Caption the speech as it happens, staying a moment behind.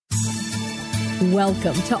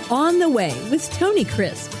Welcome to On the Way with Tony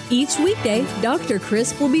Crisp. Each weekday, Dr.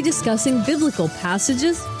 Crisp will be discussing biblical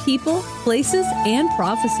passages, people, places, and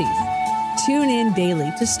prophecies. Tune in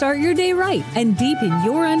daily to start your day right and deepen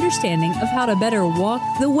your understanding of how to better walk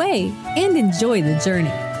the way and enjoy the journey.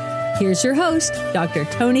 Here's your host, Dr.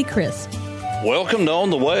 Tony Crisp. Welcome to On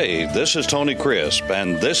the Way. This is Tony Crisp,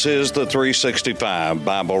 and this is the 365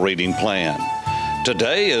 Bible Reading Plan.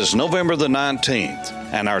 Today is November the 19th,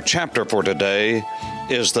 and our chapter for today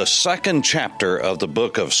is the second chapter of the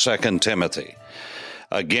book of 2 Timothy.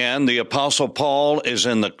 Again, the Apostle Paul is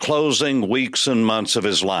in the closing weeks and months of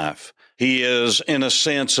his life. He is in a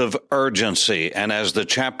sense of urgency, and as the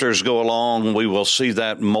chapters go along, we will see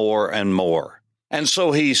that more and more. And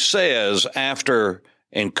so he says, after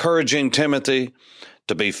encouraging Timothy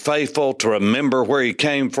to be faithful, to remember where he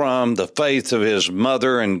came from, the faith of his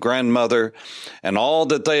mother and grandmother, and all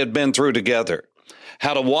that they had been through together,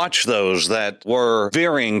 how to watch those that were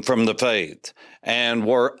veering from the faith and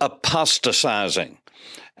were apostatizing,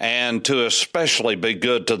 and to especially be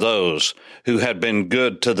good to those who had been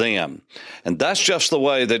good to them. And that's just the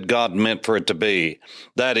way that God meant for it to be.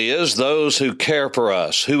 That is, those who care for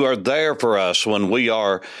us, who are there for us when we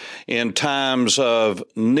are in times of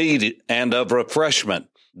need and of refreshment.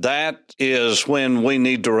 That is when we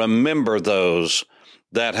need to remember those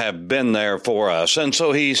that have been there for us. And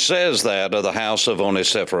so he says that of the house of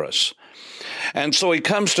Onesiphorus. And so he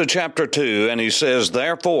comes to chapter 2 and he says,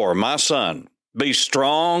 "Therefore, my son, be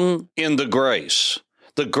strong in the grace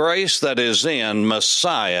that is in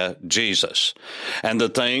Messiah Jesus. And the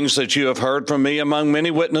things that you have heard from me among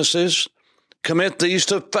many witnesses, commit these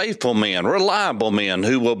to faithful men, reliable men,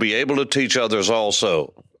 who will be able to teach others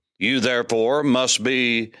also. You, therefore, must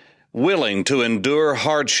be willing to endure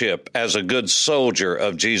hardship as a good soldier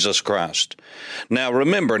of Jesus Christ. Now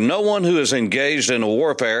remember, no one who is engaged in a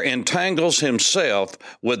warfare entangles himself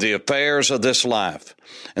with the affairs of this life.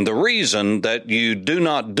 And the reason that you do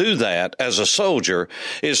not do that as a soldier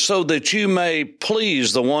is so that you may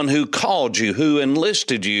please the one who called you, who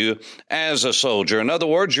enlisted you as a soldier. In other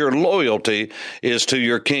words, your loyalty is to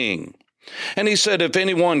your king." And he said, if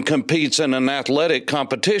anyone competes in an athletic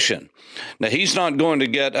competition, now he's not going to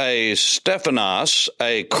get a Stephanos,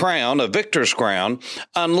 a crown, a victor's crown,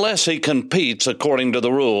 unless he competes according to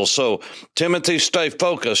the rules. So, Timothy, stay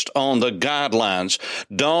focused on the guidelines.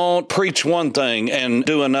 Don't preach one thing and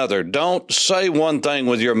do another. Don't say one thing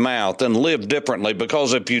with your mouth and live differently,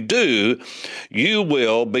 because if you do, you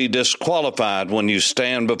will be disqualified when you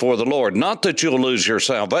stand before the Lord. Not that you'll lose your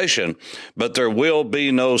salvation, but there will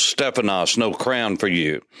be no Stephanos, no crown for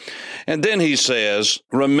you. And then he says,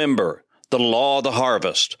 remember the law of the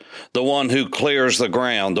harvest, the one who clears the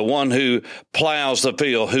ground, the one who plows the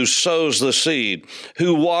field, who sows the seed,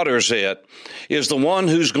 who waters it, is the one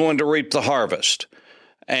who's going to reap the harvest.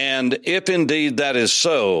 And if indeed that is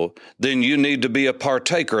so, then you need to be a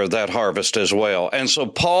partaker of that harvest as well. And so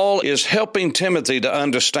Paul is helping Timothy to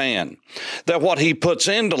understand that what he puts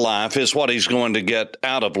into life is what he's going to get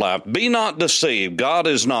out of life. Be not deceived. God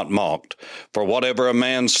is not mocked. For whatever a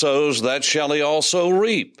man sows, that shall he also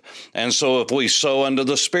reap. And so if we sow unto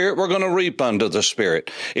the Spirit, we're going to reap unto the Spirit.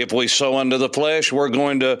 If we sow unto the flesh, we're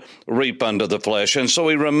going to reap unto the flesh. And so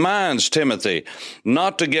he reminds Timothy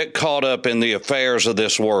not to get caught up in the affairs of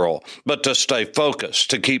this world, but to stay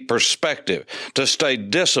focused, to keep perspective, to stay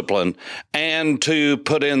disciplined, and to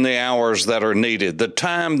put in the hours that are needed, the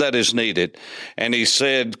time that is needed. And he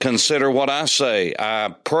said, consider what I say.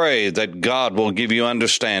 I pray that God will give you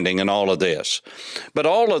understanding in all of this. But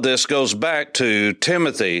all of this goes back to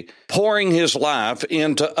Timothy pouring his life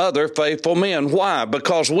into other faithful men. Why?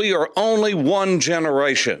 Because we are only one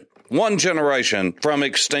generation from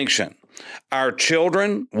extinction. Our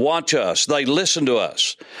children watch us. They listen to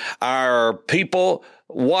us. Our people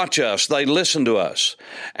watch us. They listen to us.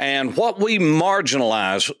 And what we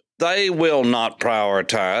marginalize, they will not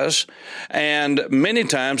prioritize. And many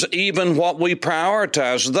times, even what we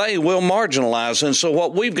prioritize, they will marginalize. And so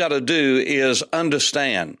what we've got to do is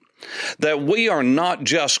understand that we are not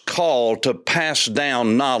just called to pass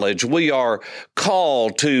down knowledge. We are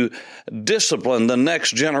called to discipline the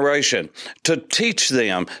next generation, to teach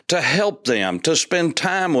them, to help them, to spend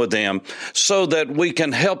time with them so that we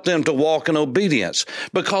can help them to walk in obedience.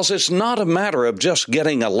 Because it's not a matter of just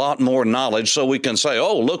getting a lot more knowledge so we can say,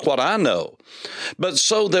 oh, look what I know. But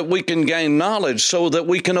so that we can gain knowledge so that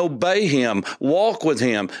we can obey Him, walk with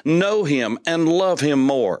Him, know Him, and love Him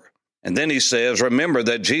more. And then he says, remember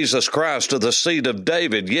that Jesus Christ of the seed of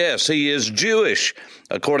David, yes, he is Jewish.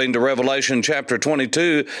 According to Revelation chapter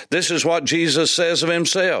 22, this is what Jesus says of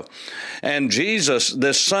himself. And Jesus,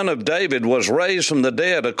 this son of David, was raised from the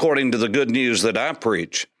dead according to the good news that I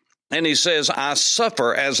preach. And he says, I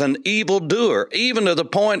suffer as an evildoer, even to the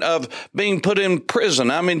point of being put in prison.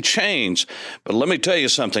 I'm in chains. But let me tell you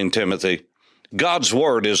something, Timothy. God's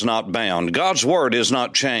word is not bound. God's word is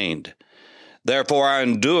not chained. Therefore, I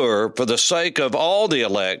endure for the sake of all the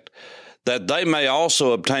elect, that they may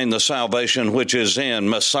also obtain the salvation which is in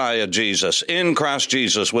Messiah Jesus, in Christ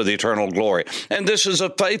Jesus with eternal glory. And this is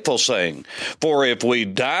a faithful saying, for if we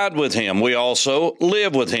died with him, we also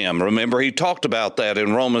live with him. Remember, he talked about that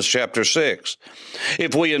in Romans chapter 6.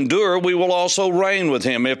 If we endure, we will also reign with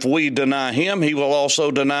him. If we deny him, he will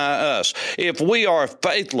also deny us. If we are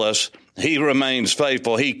faithless, he remains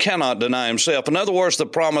faithful. He cannot deny himself. In other words, the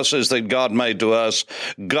promises that God made to us,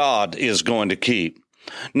 God is going to keep.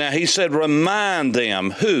 Now, he said, remind them,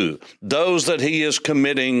 who? Those that he is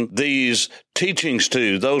committing these teachings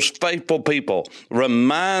to, those faithful people.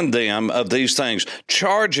 Remind them of these things,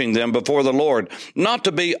 charging them before the Lord, not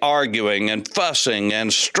to be arguing and fussing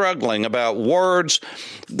and struggling about words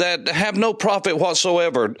that have no profit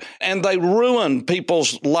whatsoever, and they ruin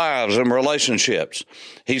people's lives and relationships.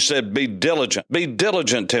 He said, be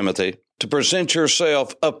diligent, Timothy, to present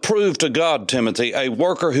yourself approved to God, Timothy, a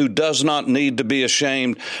worker who does not need to be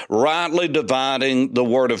ashamed, rightly dividing the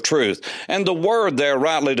word of truth. And the word there,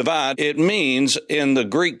 rightly divide, it means in the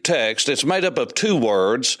Greek text, it's made up of two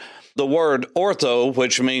words, the word ortho,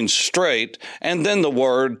 which means straight, and then the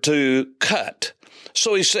word to cut.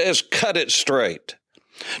 So he says, cut it straight.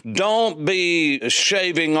 Don't be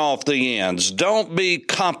shaving off the ends. Don't be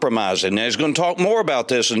compromising. Now, he's going to talk more about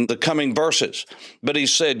this in the coming verses. But he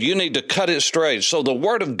said, you need to cut it straight. So the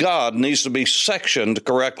word of God needs to be sectioned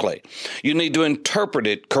correctly. You need to interpret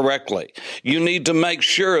it correctly. You need to make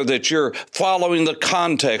sure that you're following the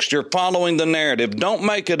context. You're following the narrative. Don't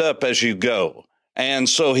make it up as you go. And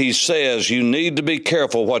so he says, you need to be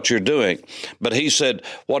careful what you're doing. But he said,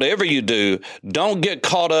 whatever you do, don't get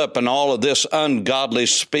caught up in all of this ungodly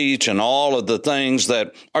speech and all of the things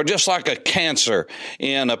that are just like a cancer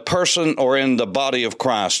in a person or in the body of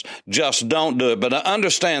Christ. Just don't do it. But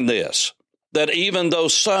understand this, that even though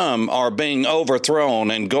some are being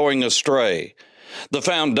overthrown and going astray, the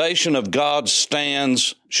foundation of God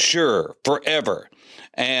stands sure forever.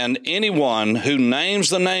 And anyone who names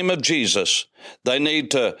the name of Jesus, they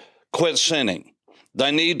need to quit sinning.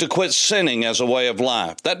 They need to quit sinning as a way of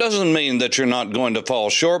life. That doesn't mean that you're not going to fall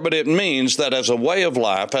short, but it means that as a way of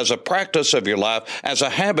life, as a practice of your life, as a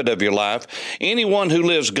habit of your life, anyone who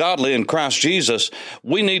lives godly in Christ Jesus,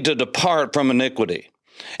 we need to depart from iniquity.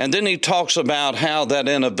 And then he talks about how that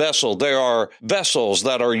in a vessel, there are vessels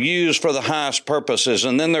that are used for the highest purposes,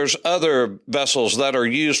 and then there's other vessels that are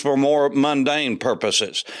used for more mundane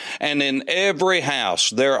purposes. And in every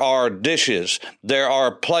house, there are dishes, there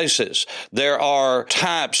are places, there are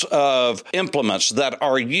types of implements that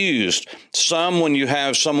are used. Some, when you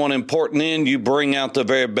have someone important in, you bring out the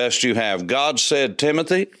very best you have. God said,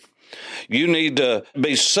 Timothy, you need to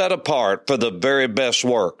be set apart for the very best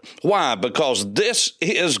work. Why? Because this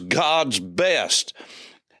is God's best.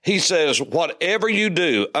 He says, whatever you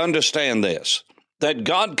do, understand this, that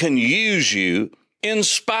God can use you in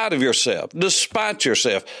spite of yourself, despite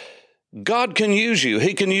yourself. God can use you.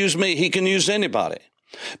 He can use me. He can use anybody.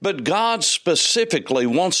 But God specifically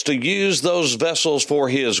wants to use those vessels for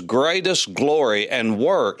his greatest glory and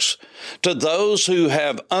works to those who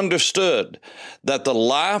have understood that the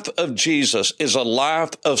life of Jesus is a life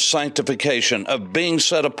of sanctification, of being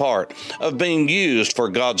set apart, of being used for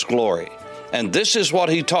God's glory. And this is what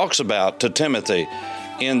he talks about to Timothy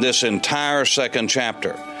in this entire second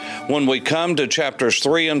chapter. When we come to chapters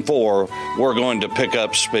 3 and 4, we're going to pick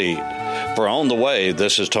up speed. For On the Way,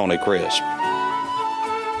 this is Tony Crisp.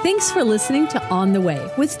 Thanks for listening to On the Way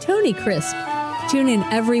with Tony Crisp. Tune in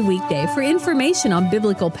every weekday for information on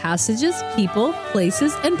biblical passages, people,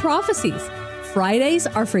 places, and prophecies. Fridays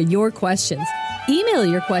are for your questions. Email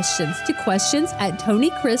your questions to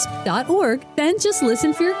questions@tonycrisp.org. Then just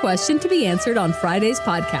listen for your question to be answered on Friday's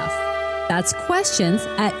podcast. That's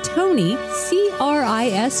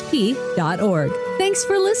questions@tonycrisp.org. Thanks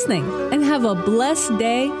for listening and have a blessed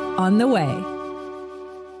day on the way.